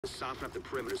Soften up the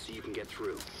perimeter so you can get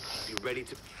through. Be ready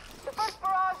to... The first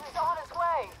barrage is on its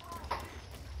way!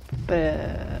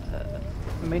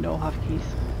 We might not all have keys.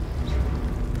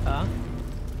 Huh?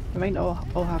 We might not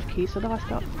all have keys, so the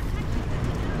last up.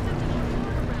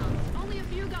 Only a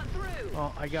few got through!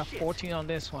 Well, I got 14 on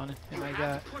this one, and I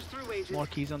got more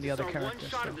keys on the other character.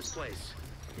 So,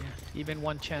 yeah, even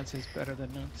one chance is better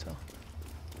than none, so...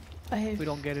 If we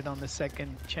don't get it on the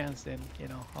second chance, then, you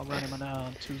know, I'll run him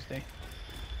on Tuesday.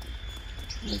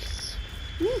 Nice.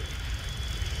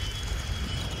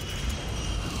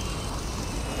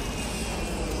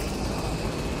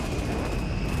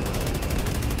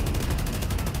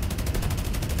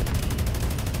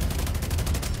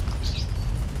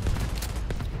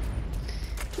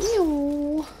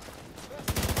 Ew.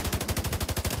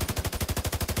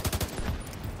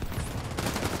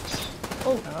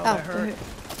 Oh, that hurt.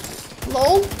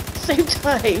 LOL, same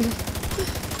time.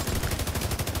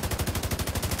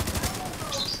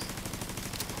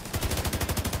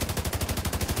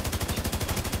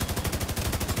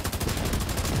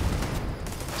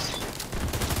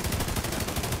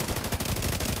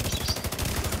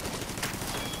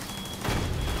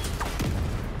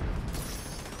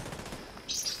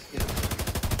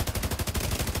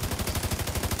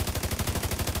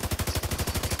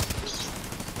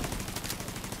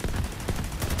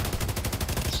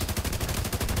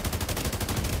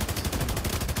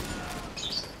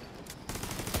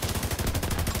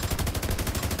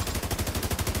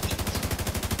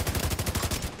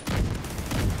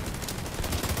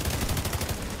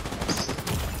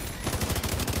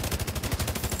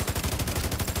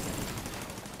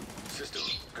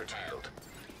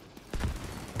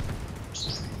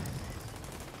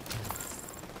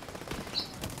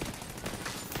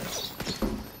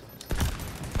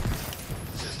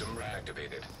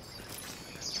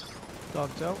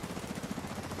 Dogs out.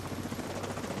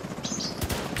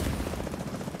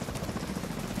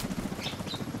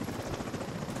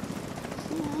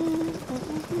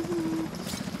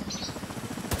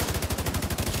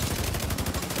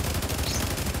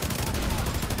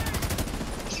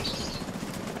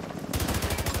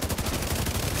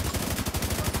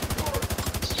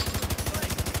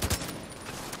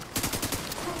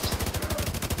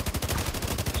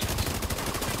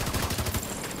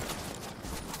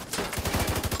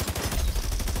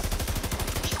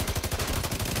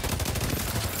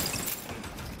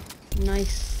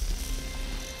 Nice.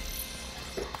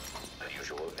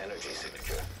 Unusual energy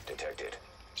signature detected.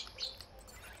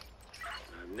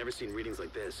 I've never seen readings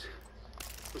like this.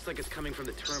 Looks like it's coming from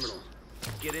the terminal.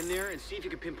 Get in there and see if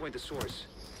you can pinpoint the source.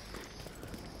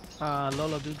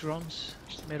 Lola, do drums.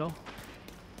 Middle.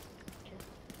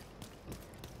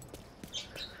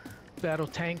 Battle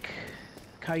tank.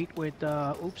 Kite with,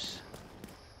 oops.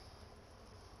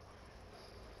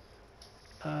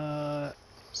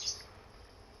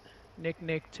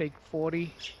 Nick, take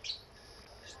 40.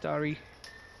 Starry,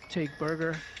 take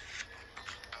burger.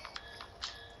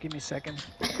 Give me a second.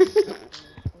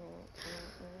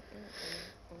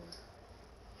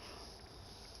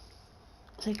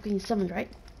 It's like being summoned, right?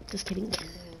 Just kidding.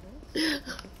 You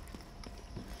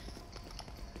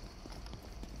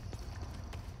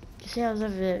say I was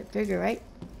of a burger, right?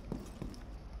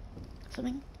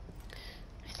 Something?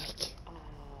 I think. I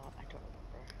don't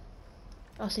remember.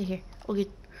 I'll stay here. Okay.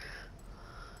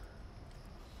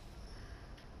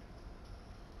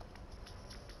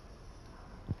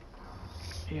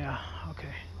 Yeah,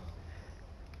 okay.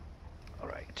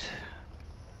 Alright.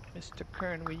 Mr.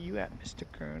 Kern, where you at, Mr.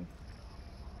 Kern?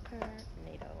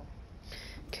 Tornado.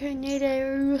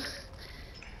 Tornado.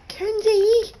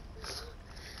 Kernsy.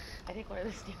 I think one of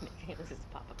the Steam nicknames is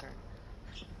Papa Kern.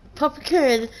 Papa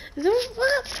Kern.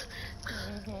 What?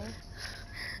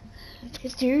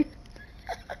 It's dude.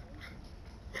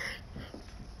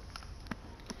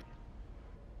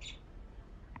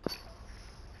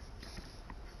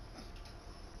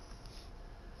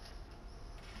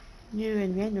 New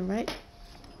and random, right?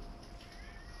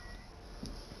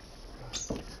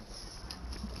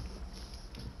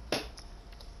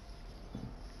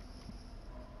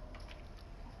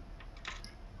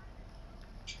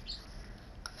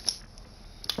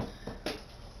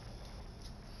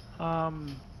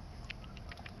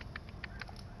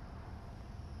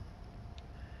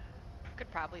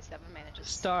 Could probably 7 manages.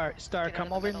 Star,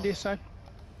 come over in this side.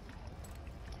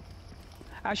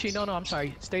 Actually, no, I'm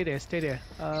sorry. Stay there.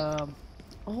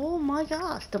 Oh my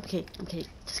gosh. Okay.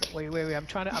 Just kidding. Wait. I'm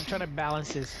trying to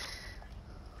balance this.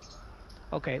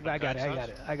 Okay, I got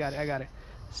it.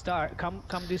 Star, come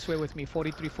this way with me.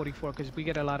 43, 44, because we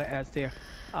get a lot of ads there.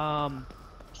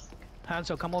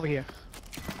 Hansel, come over here.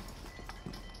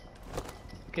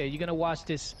 Okay, you're gonna watch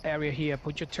this area here.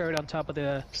 Put your turret on top of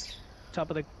the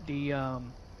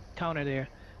counter there.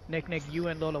 Nick, you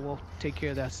and Lola will take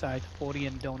care of that side. 40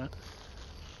 and Donut.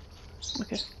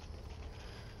 Okay.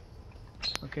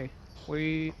 Okay,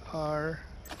 we are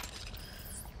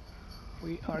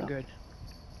good.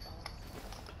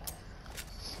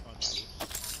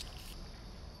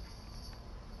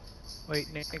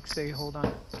 Wait, Nick, say hold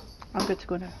on. I'm good to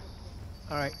go now.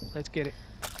 All right, let's get it.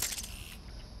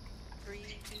 3, 2, 1,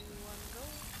 go.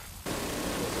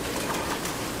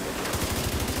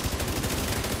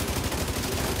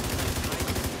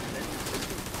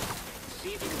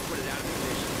 See if you can put it out of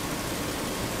position.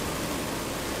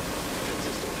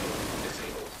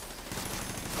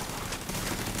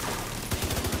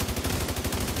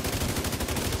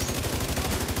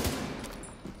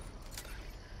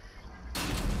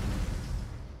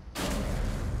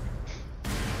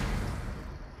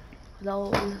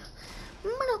 Lol.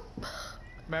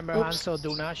 Remember, Oops. Hansel,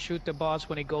 do not shoot the boss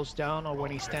when he goes down or when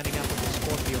he's standing up with the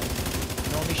Scorpio.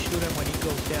 You only shoot him when he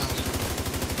goes down.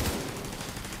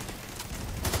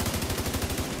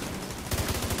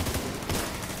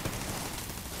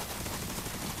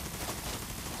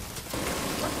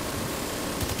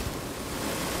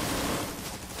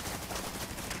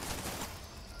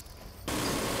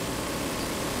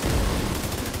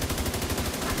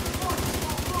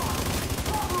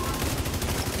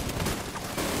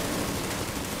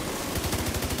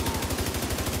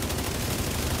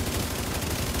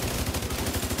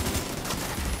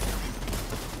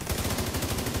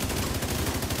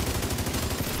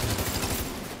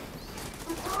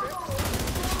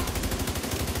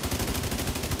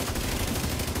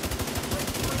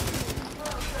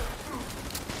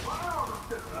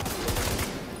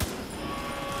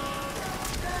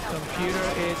 Computer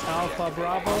is Alpha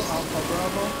Bravo,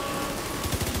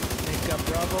 Nick up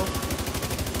Bravo.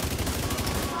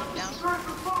 Down.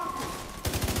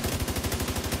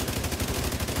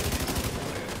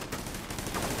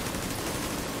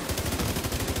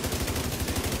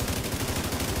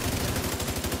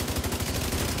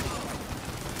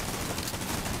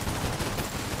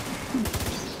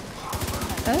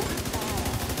 Huh?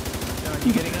 No,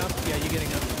 you getting up? Yeah, you're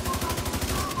getting up.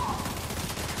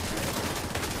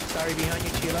 Sorry, behind you,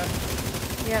 Sheila.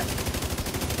 Yep.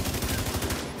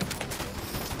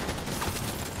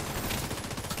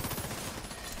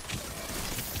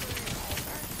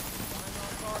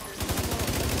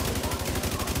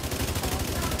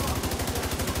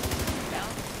 Down.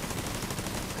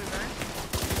 Reverse.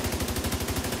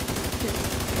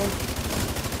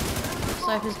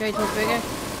 Cypher's going towards Bigger.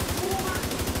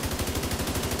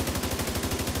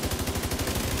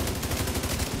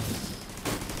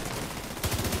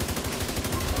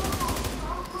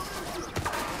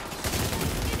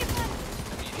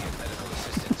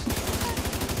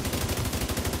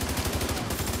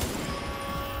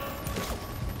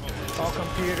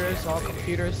 All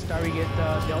computers, target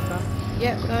Delta.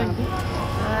 Yep, going.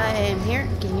 I am here.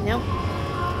 Can you know?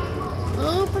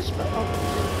 Oh, push.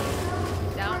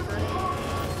 Oh, Down first.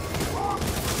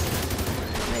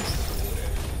 nice.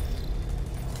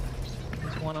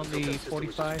 There's one on the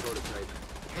 45. Prototype.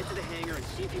 Head to the hangar and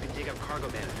see if you can dig up cargo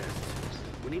manifests.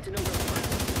 We need to know where to find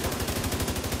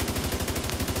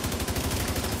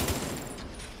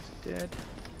Dead.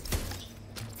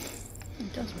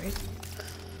 That's weird.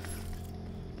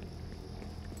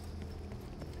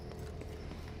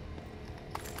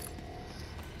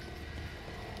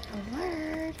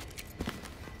 Alert.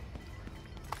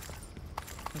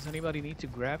 Does anybody need to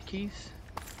grab keys?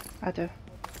 I do.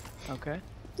 Okay.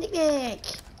 Nick.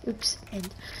 Oops.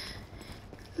 And.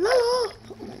 No.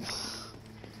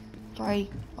 Sorry.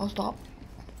 I'll stop.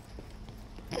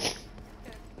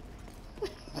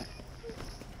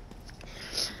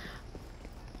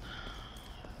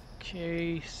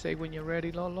 Okay, say when you're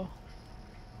ready, Lolo.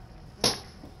 Go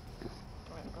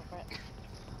for it.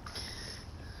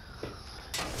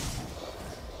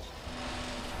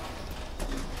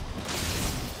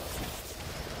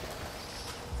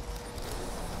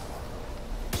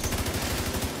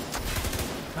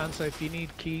 Hansa, if you need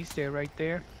keys, they're right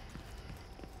there.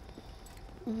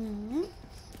 Mm-hmm.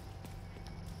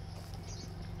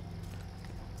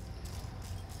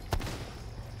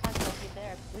 Hansel, he's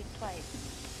there. Blink twice.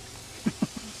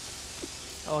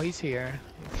 Oh, he's here.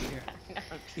 He's here. No,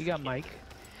 I'm just You got kidding. Mike.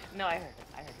 No, I heard him.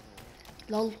 I heard him.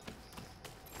 Lol.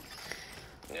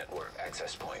 Network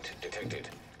access point detected.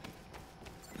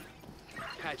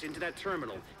 Patch into that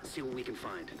terminal and see what we can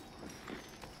find.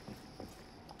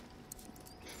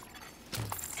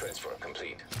 Transfer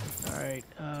complete. Alright,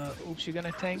 oops, you're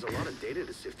gonna tank? There's a lot of data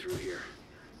to sift through here.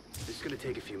 This is gonna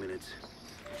take a few minutes.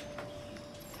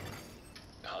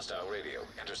 Hostile radio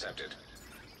intercepted.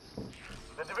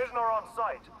 The division are on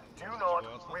site. Do not,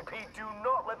 repeat, do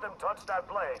not let them touch that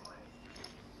plane.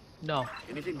 No.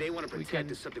 Anything they want to protect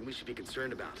is something we should be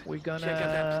concerned about. We're gonna... Check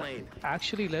out that plane.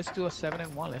 Actually, let's do a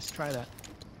 7-1. Let's try that.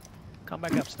 Come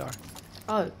back up, Star.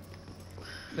 Oh.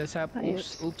 Let's have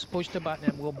oops, push the button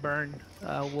and we'll burn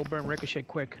Ricochet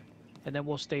quick. And then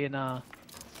we'll stay in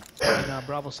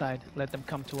Bravo side. Let them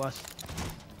come to us.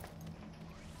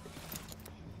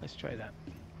 Let's try that.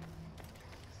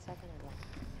 7-1.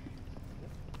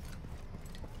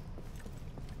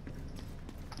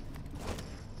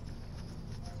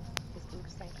 Is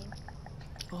Oops thinking?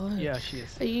 Oh. Yeah, she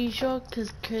is. Are you sure?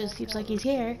 Because seems like he's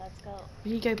here. Let's go.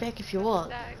 You can go back if you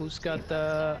want. Who's got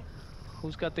the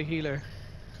healer?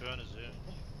 Kern is here.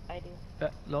 I do.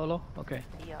 Lolo? Okay.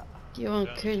 Yeah. Do you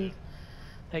want Kern?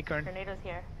 Hey, Kern. Tornado's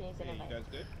here. He needs an Hey, you invite. guys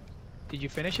good? Did you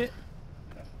finish it?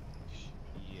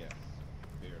 Yeah,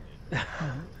 barely.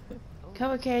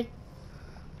 Come on, Kern.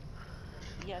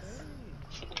 Yes.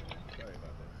 Sorry about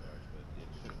that, Sarge, but it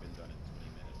should have been done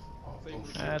in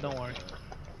 20 minutes. Don't worry.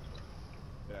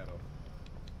 Battle.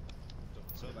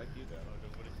 So like you, Battle.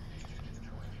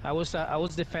 I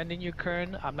was defending you,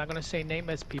 Kern. I'm not gonna say name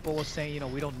as people were saying, you know,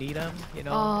 we don't need him, you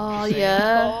know. Oh, saying,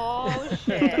 yeah. Oh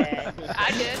shit.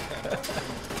 I did.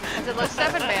 I said, let's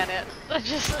 7-man it.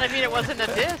 I mean, it wasn't a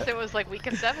diss. It was like, we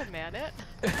can 7-man it.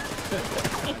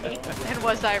 And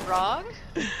was I wrong?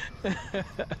 Never.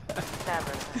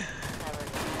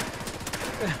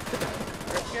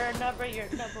 If you're number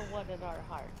one in our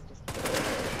hearts. Just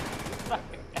I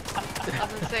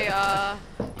was gonna say,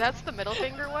 that's the middle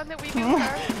finger one that we do.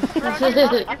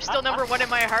 You're still number one in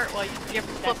my heart while you flip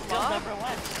That's them still off. number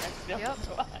one. That's still Yep.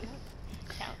 number one.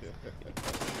 Counts.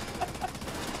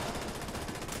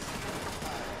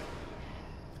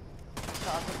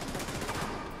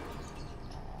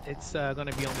 It's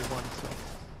gonna be only one, so.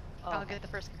 I'll get the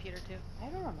first computer too. I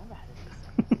don't remember how to do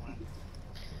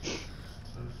this.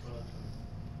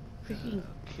 Freaking.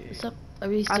 Okay. What's up? Are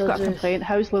we I've still got a complaint.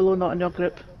 How's Lolo not in your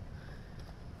group?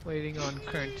 Waiting on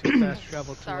Kern to fast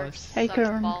travel to Sarge us. Hey, sucks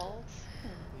Kern. balls.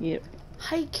 Yep.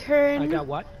 Hi, Kern. I got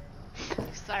what?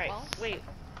 Sorry, Balls? wait.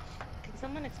 Can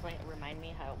someone remind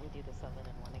me how we do the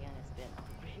 7-1 again? It's been a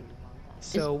really long time.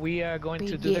 So we are going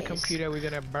to do the Yes. computer. We're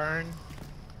gonna burn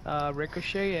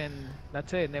Ricochet, and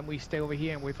that's it. And then we stay over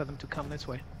here and wait for them to come this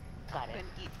way. Got I'm it. gonna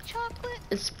eat chocolate.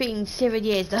 It's been 7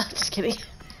 years now. Just kidding.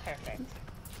 Perfect.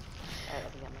 Alright,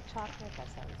 let me get my chocolate.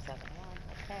 That's how we 7-1.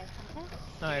 Okay. All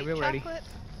right, Eat we're ready. chocolate.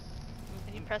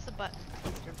 And you press a button.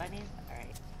 Easter bunnies.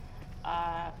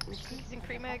 Alright. Cheese and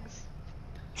cream eggs.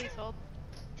 Please hold.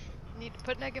 Need to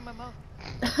put an egg in my mouth.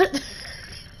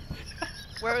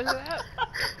 Where was it at?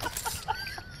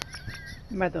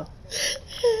 Middle.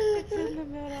 It's in the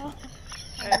middle.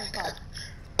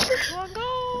 Oh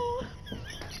no!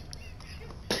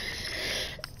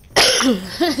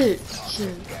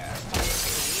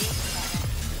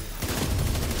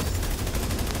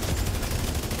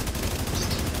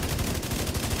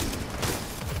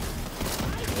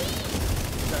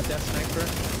 Got that sniper.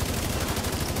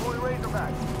 Boy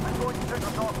Razorback, I'm going to take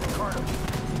us off from Carter.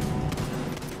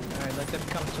 All right, let them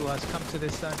come to us. Come to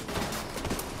this side.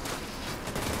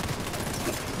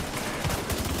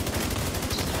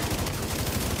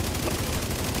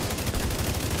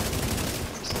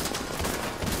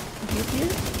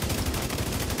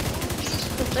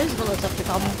 Those bullets have to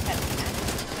come.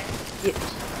 Yep.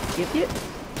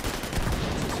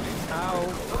 Ow.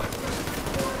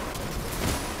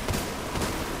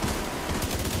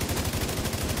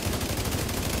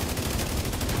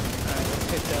 Alright, let's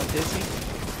hit Dizzy.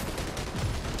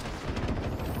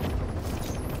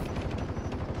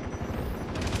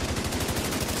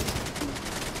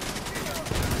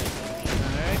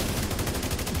 Alright.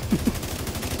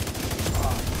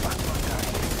 Oh, fuck. This guy.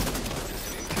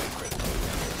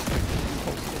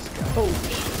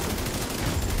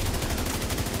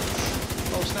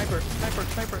 Oh, sniper.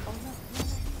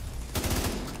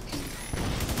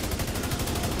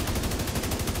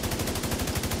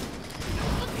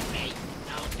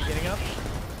 You getting up?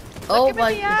 Oh Look him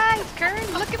my in the eyes, Kern!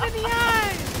 Look him in the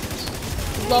eyes!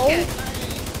 lol. Take it!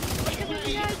 Look him in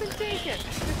the eyes and take it!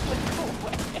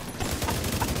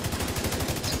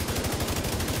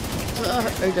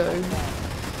 I know.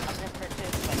 I'm gonna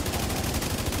purchase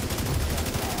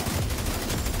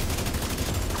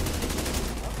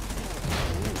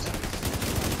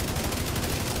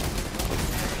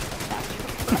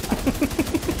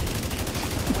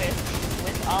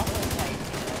with all the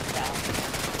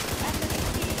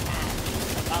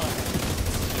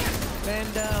Man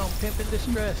down, pimp in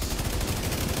distress.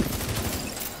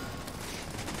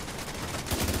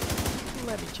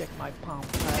 Let me check my palm.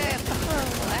 Okay,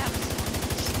 collapse.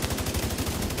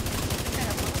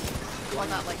 Well,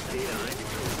 not like that.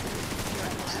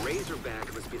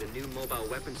 Razorback must be the new mobile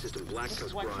weapon system Black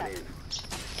Coast one brought shot. in.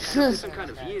 It's some kind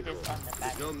of vehicle.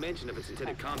 There's no mention of its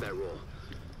intended combat role.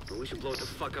 But we should blow it the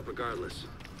fuck up regardless.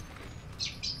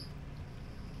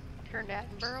 Turned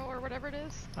Attenborough or whatever it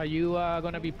is. Are you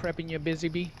gonna be prepping your busy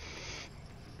bee?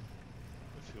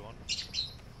 If you want.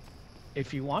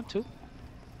 If you want to.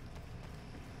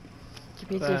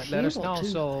 But Let us know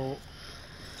so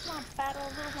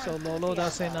Lolo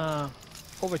doesn't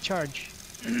overcharge.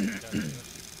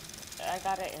 I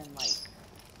got it in like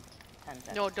 10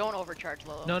 seconds. No, don't overcharge,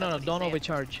 Lolo. No, That's what don't he's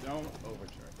overcharge. Don't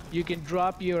overcharge. You can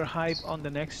drop your hype on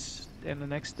the next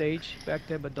stage back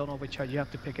there, but don't overcharge. You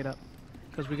have to pick it up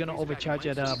because we're gonna overcharge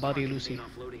at Buddy Lucy.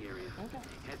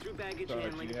 Head through baggage So, do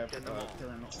handling, you have then turn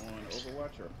the on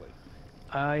Overwatch or play?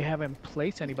 I haven't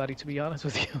placed anybody, to be honest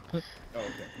with you. Oh,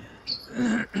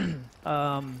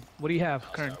 okay. What do you have,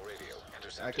 Kern?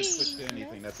 I can switch to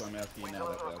anything. That's why I'm asking you now.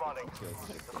 That I'll get some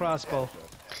kills. Crossbow.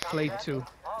 Play 2.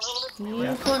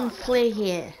 Unicorn flare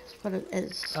here. That's what it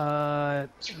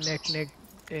is. Nick,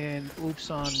 and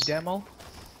Oops on demo.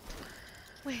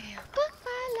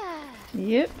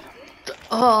 Yep.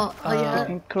 Oh yeah.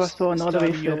 And crossbow and all the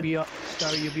way Starry, through.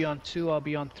 you'll be on 2, I'll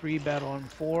be on 3, Battle on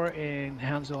 4, and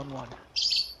Hands on 1.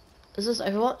 Is this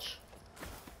Overwatch?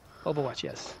 Overwatch,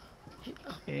 yes.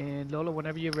 And Lola,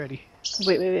 whenever you're ready.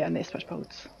 Wait, I need to switch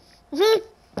builds.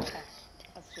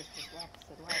 That's just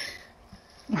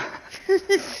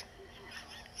as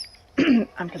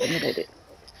I'm getting ready.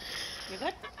 You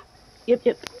good?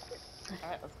 Yep.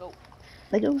 Alright, let's go.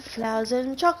 Let go. Flowers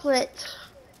and chocolate.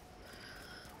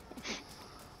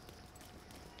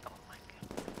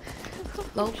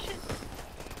 Oh shit.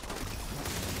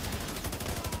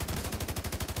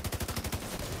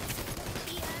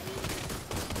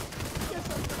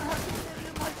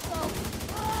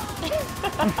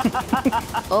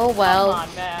 Oh well. Come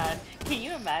on, man. Can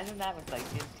you imagine that with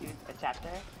like Div 2 a chapter?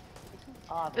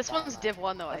 Oh, This one's Div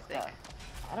 1 though, I think.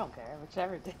 I don't care,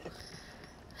 whichever Div.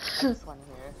 I just want to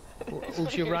hear.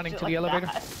 Oops, you're running to the elevator?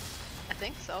 I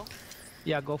think so.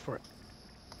 Yeah, go for it.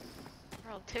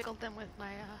 Or I'll tickle them with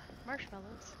my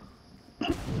marshmallows.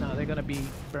 No, they're gonna be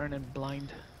burning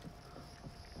blind.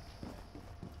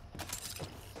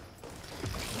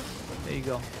 There you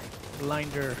go.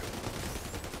 Blinder.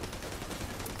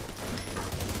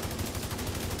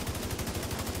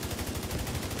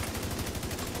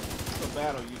 So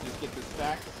battle, you just get the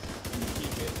stacks and you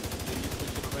keep it, then you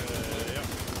switch it around. Yeah.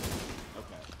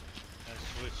 Okay. And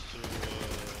switch to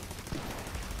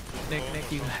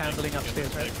Nick, you handling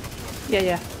upstairs, right?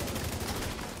 Yeah.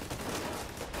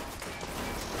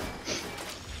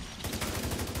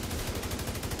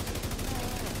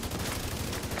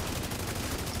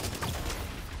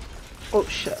 Oh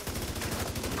shit.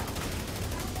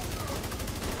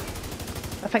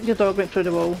 I think your dog went through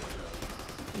the wall.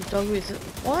 The dog was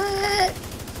what?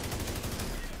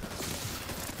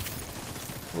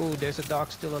 Ooh, there's a dog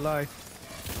still alive.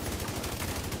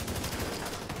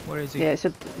 Where is he? Yeah, it's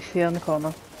here in the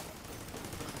corner.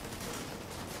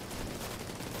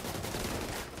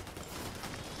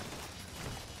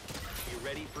 You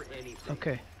ready for anything?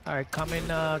 Okay. Alright, come in,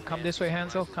 come this way,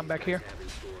 Hansel. Come back here.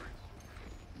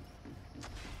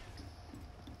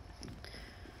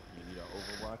 You need an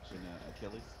Overwatch and an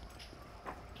Achilles?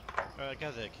 I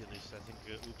got the Achilles. I think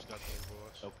Oops got the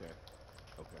Overwatch. Okay.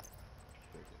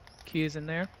 Very good. Key is in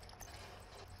there.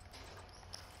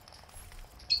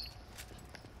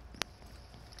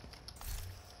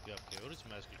 Yeah, okay. What is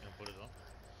mask? You can put it on.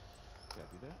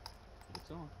 Copy that.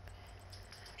 It's on.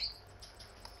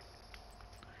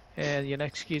 And your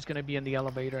next key is gonna be in the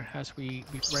elevator as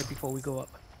right before we go up.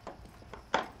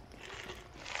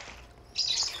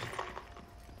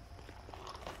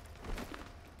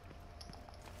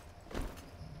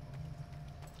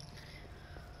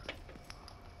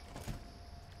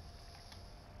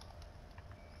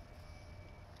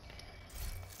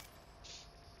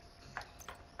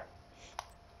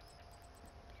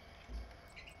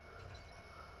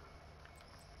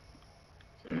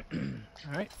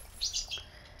 All right.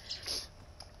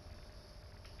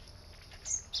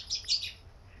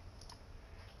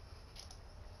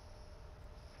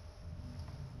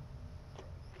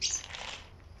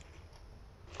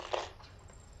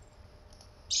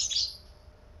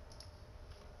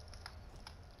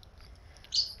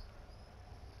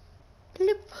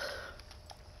 Bloop.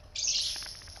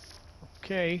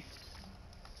 Okay.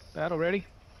 Battle ready?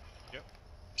 Yep.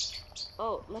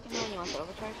 Oh, let him know when you want to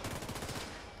overcharge.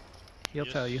 He'll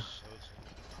tell you. So it's-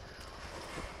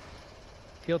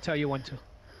 He'll tell you when to.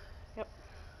 Yep.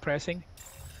 pressing.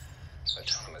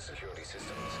 Autonomous security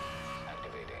systems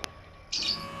activating.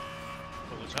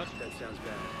 Oh, what's that? That sounds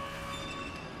bad.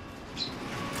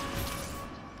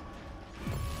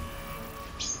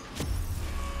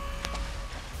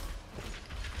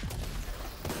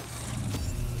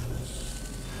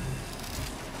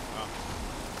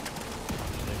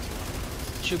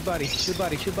 Shoot buddy, shoot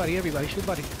buddy, shoot buddy, everybody, shoot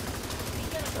buddy.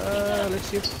 Let's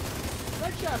see.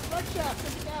 Red shaft,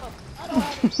 take it down. I don't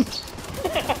have it.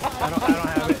 I don't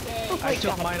have it. I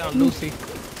took mine on Lucy.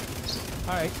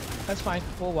 Alright, that's fine.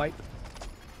 We'll wipe.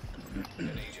 An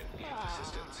agent needs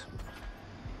assistance.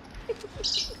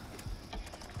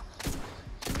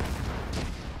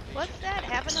 What's that?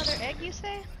 Have another egg, you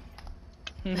say?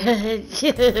 Deceased.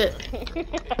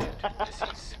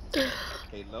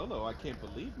 Hey Lolo, I can't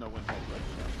believe no one had red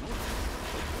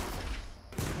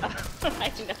shaft. I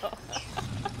know.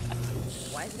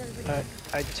 Why is everybody?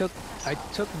 I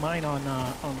took mine on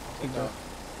Bingo.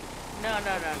 No.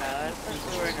 It's since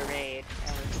we were in a raid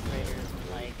and we're raiders and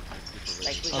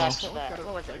like we got to the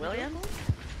what was it, William?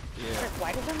 Yeah. Like,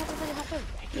 why doesn't everybody have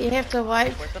to? You have to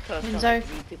wipe. We're supposed to Hanzo. like,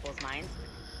 read people's minds.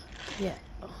 Yeah.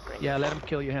 Oh, great. Yeah, let him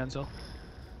kill you, Hansel.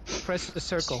 Press the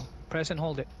circle. Press and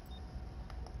hold it.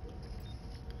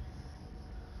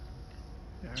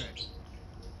 Alright.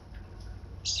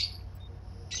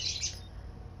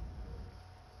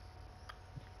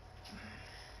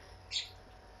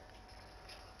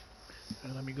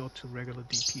 Let me go to regular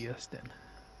DPS then.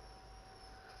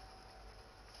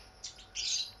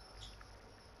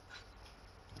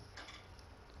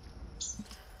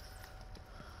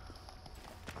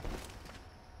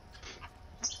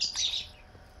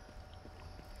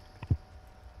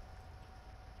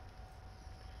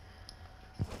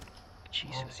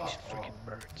 Jesus, these freaking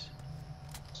birds.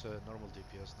 It's normal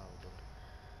DPS now, though.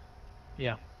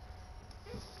 Yeah.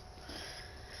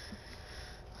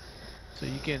 So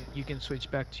you can switch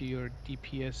back to your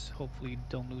DPS. Hopefully,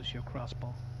 don't lose your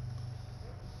crossbow.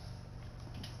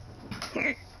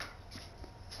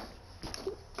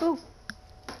 Oh.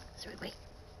 Sorry, wait.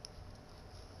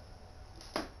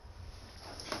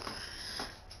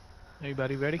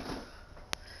 Everybody ready?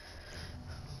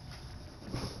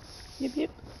 Yep.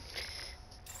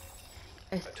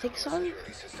 I think so.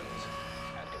 Security systems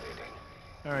activating.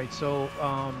 All right. So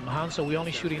Hansel, we're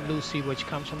only shooting Lucy, which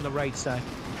comes from the right side.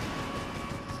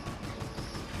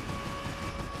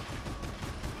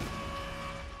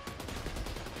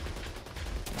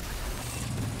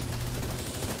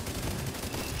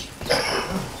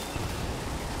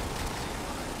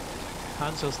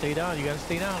 Hansel, stay down. You gotta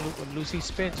stay down. When Lucy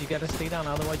spins, you gotta stay down.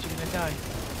 Otherwise, you're gonna die.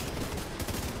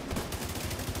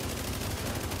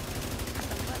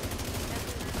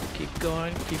 Keep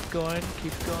going. Keep going.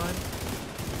 Keep going.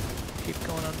 Keep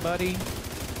going on, buddy.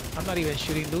 I'm not even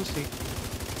shooting Lucy.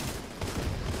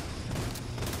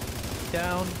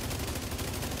 Down.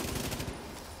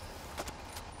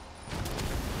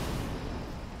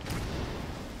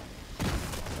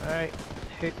 All right.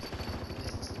 Hit.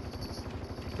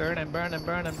 Burn him, burn him,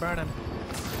 burn him, burn him.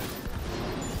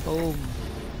 Boom.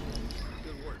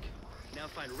 Good work. Now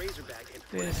find Razorback and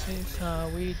This is how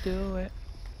we do it.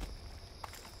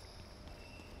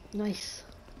 Nice.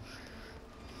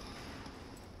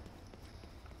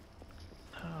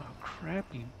 Oh,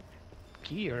 crappy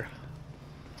gear.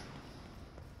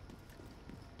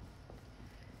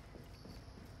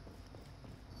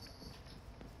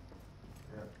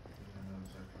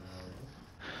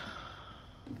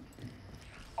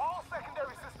 All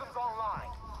secondary systems online.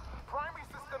 Primary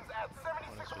systems at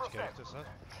Wanna switch 76%. characters, huh?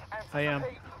 I am.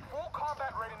 Anticipate full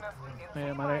combat readiness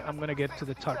in I'm gonna get to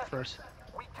the top first.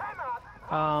 We cannot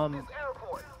Um, this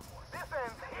airport. This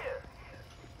ends here.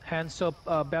 Hands up,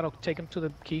 Battle, take him to the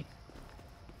key.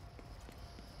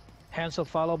 Hands up,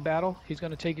 follow Battle. He's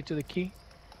gonna take you to the key.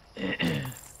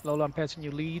 Lola, I'm passing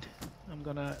you lead. I'm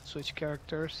gonna switch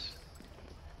characters.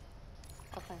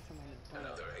 I'll find someone.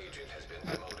 Another agent has been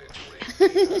promoted to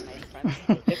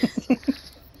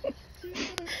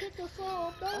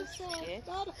It's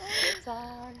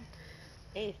on.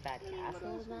 Hey, Fat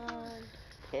Castle's on.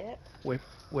 Hip. With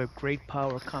great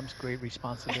power comes great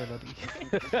responsibility.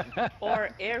 Or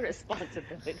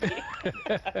irresponsibility.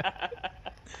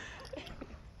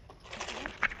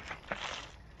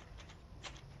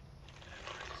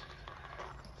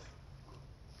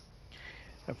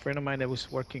 A friend of mine that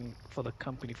was working for the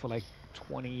company for like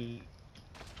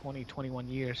 21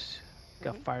 years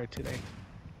got fired today.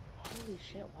 Holy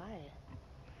shit, why?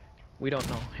 We don't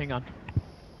know. Hang on.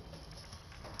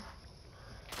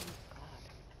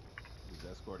 He's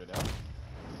escorted out.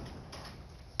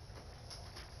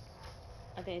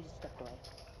 I think I just stepped away.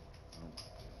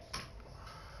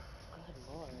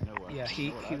 Yeah,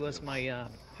 he was my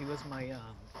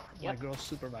my girl's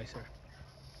supervisor.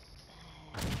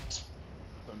 So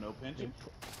no pension?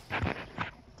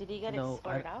 Did he get No,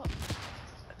 escorted out?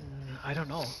 I don't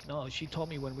know. No, she told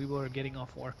me when we were getting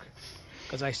off work,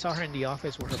 because I saw her in the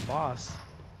office with her boss,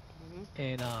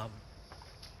 and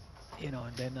you know,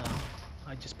 and then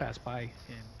I just passed by,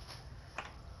 and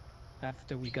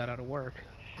after we got out of work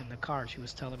in the car, she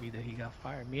was telling me that he got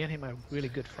fired. Me and him are really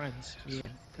good friends,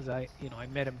 because I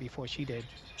met him before she did,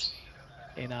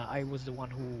 and I was the one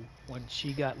who, when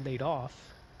she got laid off,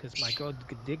 because my girl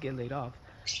did get laid off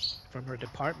from her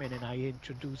department, and I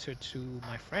introduced her to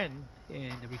my friend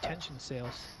in the retention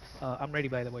sales. I'm ready,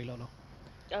 by the way, Lolo.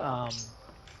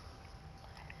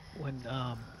 When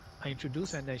I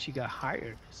introduced her, and then she got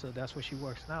hired, so that's where she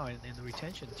works now in the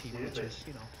retention team, which is,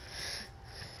 you know,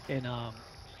 and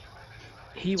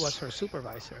he was her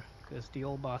supervisor, because the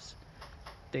old boss,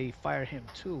 they fired him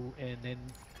too, and then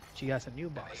she has a new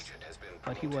boss,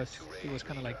 but he was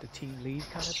kind of like the team lead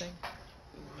kind of thing.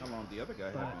 How long the other guy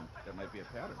had been? That might be a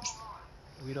pattern.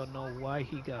 We don't know why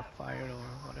he got fired or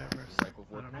whatever. Right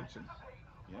before pension.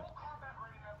 Yeah.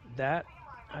 That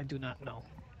I do not know.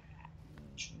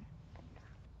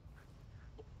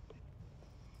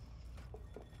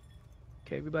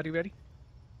 Okay, everybody ready?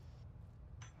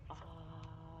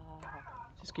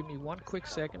 Just give me one quick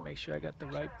second, make sure I got the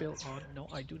right build on. No,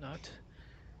 I do not.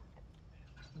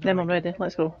 No, Then I'm ready,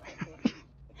 let's go.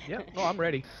 Yep, no, I'm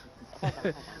ready.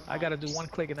 I gotta do one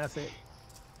click and that's it.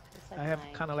 I have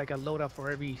kind of like a loadout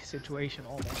for every situation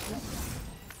almost.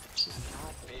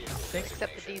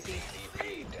 Except the DZ.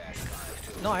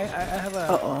 No, I have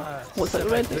a what's that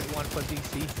red? Good one for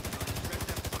DC.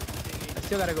 I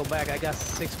still gotta go back. I got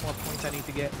 6 more points I need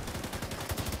to get.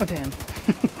 Oh damn.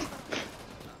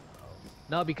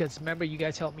 No, because remember you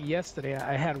guys helped me yesterday.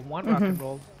 I had one rock and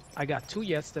roll. I got 2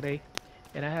 yesterday,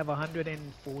 and I have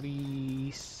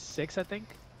 146, I think.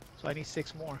 So I need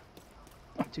 6 more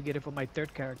to get it for my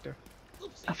 3rd character.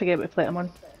 I forget what plate I'm on.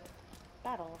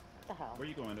 Battle. What the hell? Where are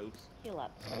you going, Oops? Heal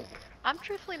up. I'm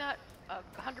truthfully not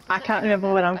 100%. I can't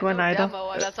remember where I'm going either.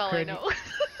 Demo, that's all I know.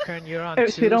 Kern, you're on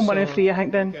It's 2. we're on 1 and 3, I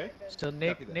think then. Okay. So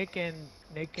Nick and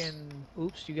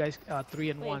Oops, you guys are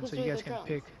 3 and 1, so you guys can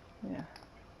pick. Yeah.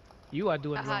 You are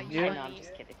doing wrong. I know, I'm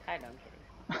just kidding. I know,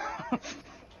 I'm kidding.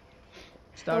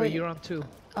 Starry, you're on 2.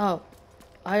 Oh,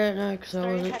 I don't know because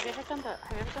I wasn't. Have you ever done the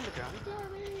drone?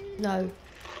 No.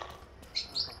 I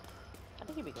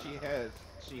think you'd be good.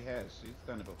 She has. She's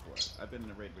done it before. I've been in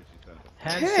a raid where she's done it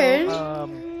before. Hansel,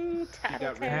 She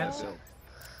got rid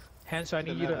Hansel, I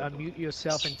need you to unmute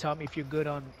yourself and tell me if you're good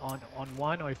on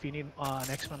 1 or if you need an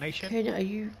explanation. Ken, are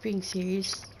you being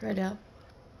serious right now?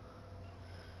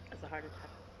 That's a heart attack.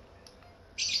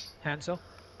 Hansel?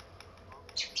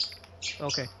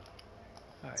 Okay.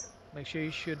 Alright. Make sure you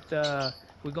shoot,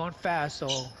 we're going fast, so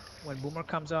when Boomer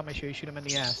comes out, make sure you shoot him in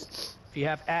the ass. If you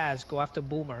have ass, go after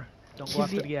Boomer. Don't go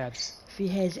after the ads. If he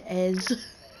has ass.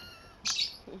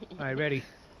 Alright, ready?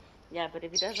 Yeah, but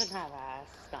if he doesn't have ass,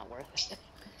 it's not worth it.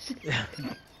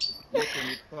 Look, when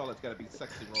you call, it's gotta be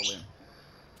sexy roll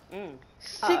in.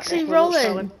 Sexy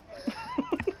rolling.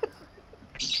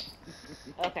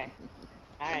 Okay.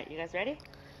 Alright, you guys ready?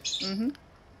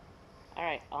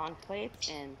 Alright, on plates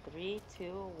in 3,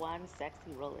 2, 1,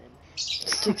 sexy roll in.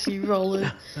 Sexy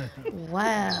rolling.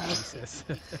 Wow. Jesus.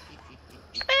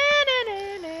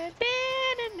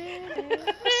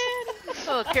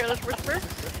 Oh, Careless Whisper.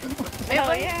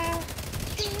 Oh yeah.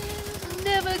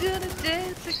 Never gonna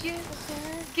dance again.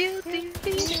 Guilty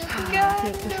feet. Got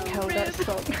no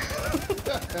rhythm.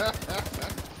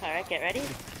 Alright, get ready.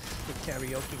 The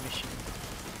karaoke machine.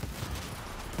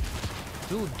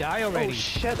 Dude, die already. Oh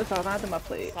shit, there's an ad in my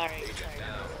plate. Sorry.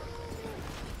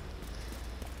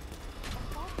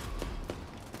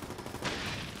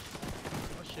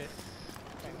 Oh shit.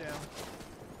 2 down.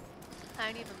 I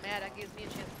ain't even mad. That gives me a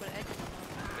chance to put an extra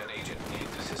one on. An agent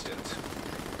needs assistance.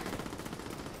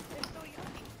 They're so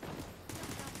yummy.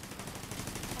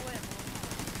 Oh, wait.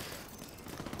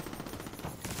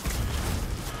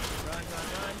 Run, run,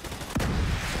 run.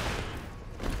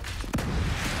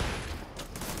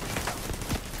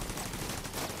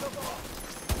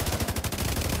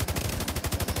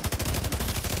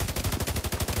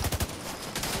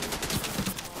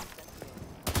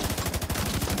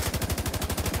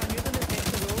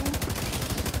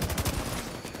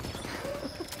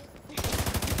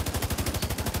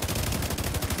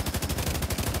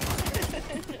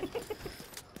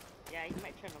 Yeah, you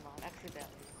might turn them on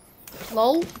accidentally.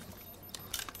 Lol.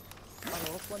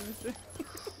 What one is it?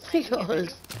 My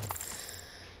god.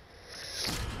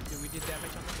 Did we do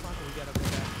damage on the front or we gotta go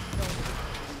back? No.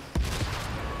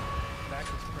 Back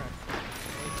is correct.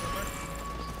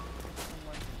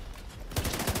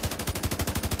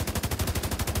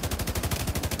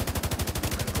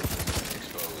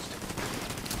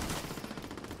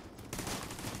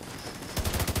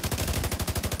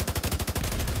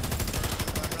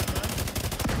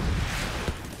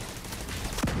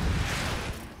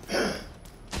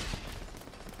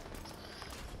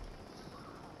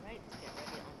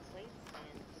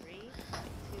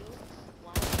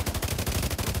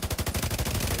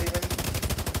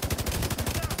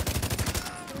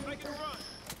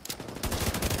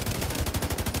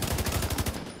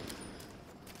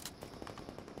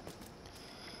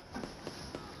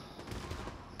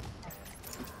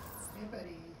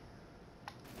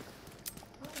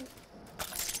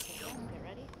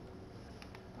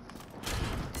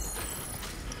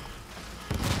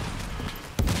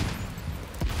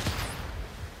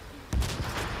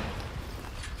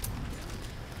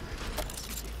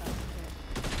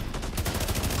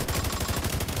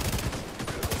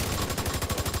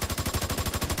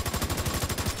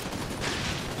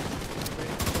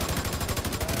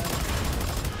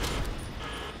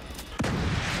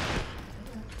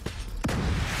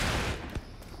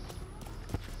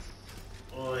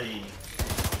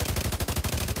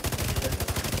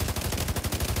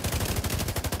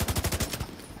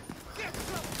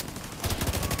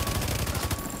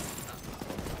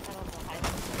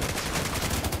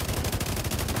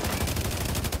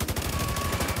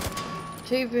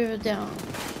 2 river down.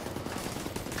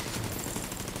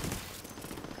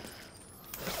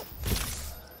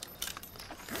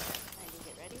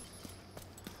 Get ready.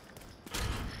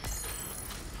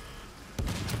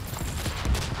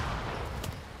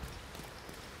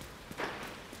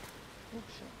 Oh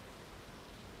shit.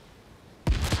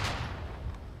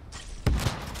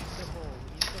 Use the hole,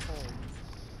 use the hole.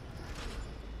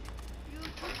 You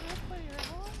took it by your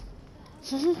hole?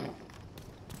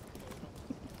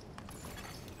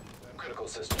 Critical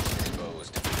systems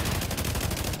exposed.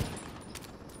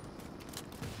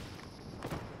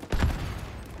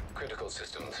 Critical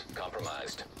systems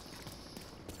compromised.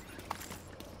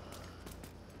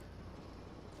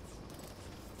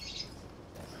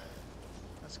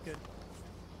 That's good.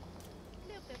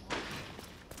 Little bit more.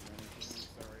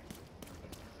 Sorry.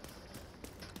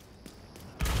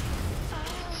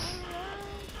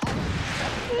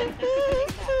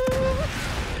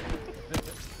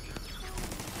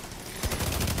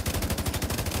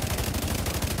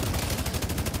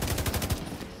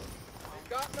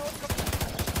 Got no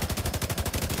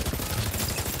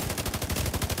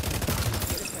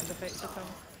Send the face to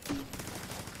come.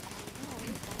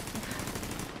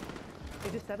 He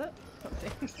just said it.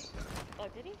 Oh,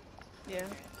 did he? Yeah.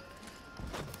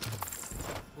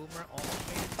 Boomer almost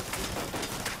made it.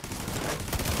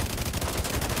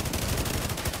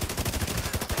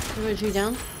 Where's you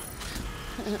down?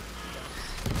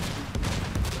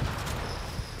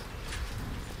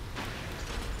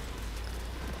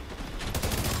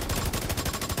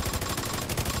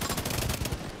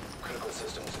 Critical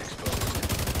systems exposed.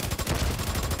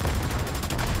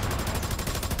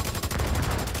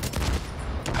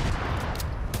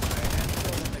 Right hand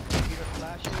still when the computer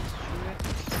flashes, shoot it.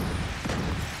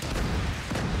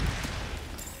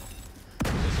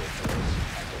 Missile turrets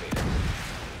activated.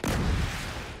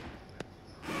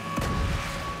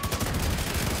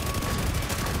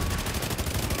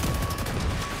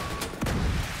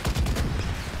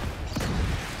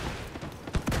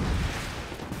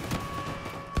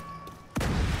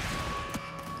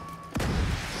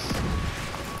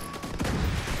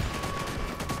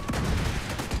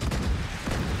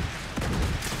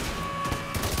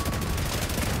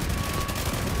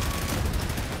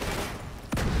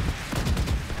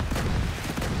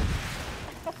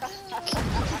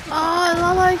 Oh,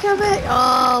 Lala, come back!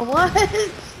 Oh, what?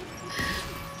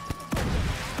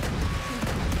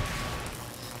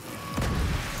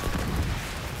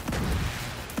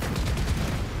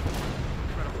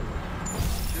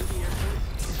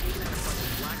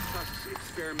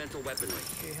 Experimental weaponry.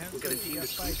 Okay, We'll get a team to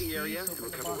sweep the area and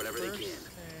recover whatever they can.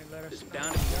 And let us There's know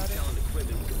bound we to be got it. intel and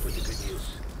equipment we can put to good use.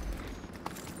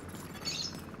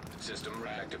 System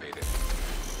reactivated.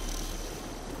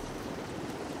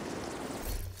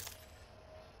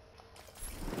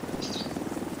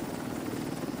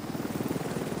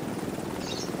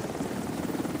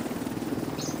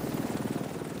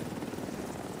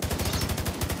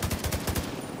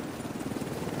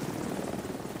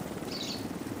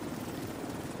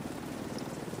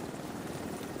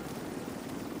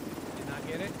 Did not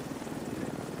get it?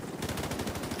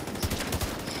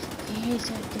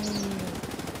 Yes, I did.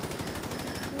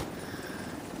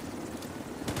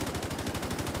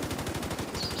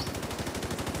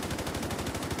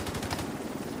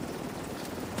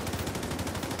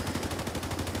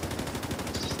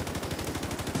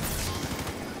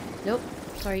 Nope,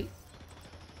 sorry.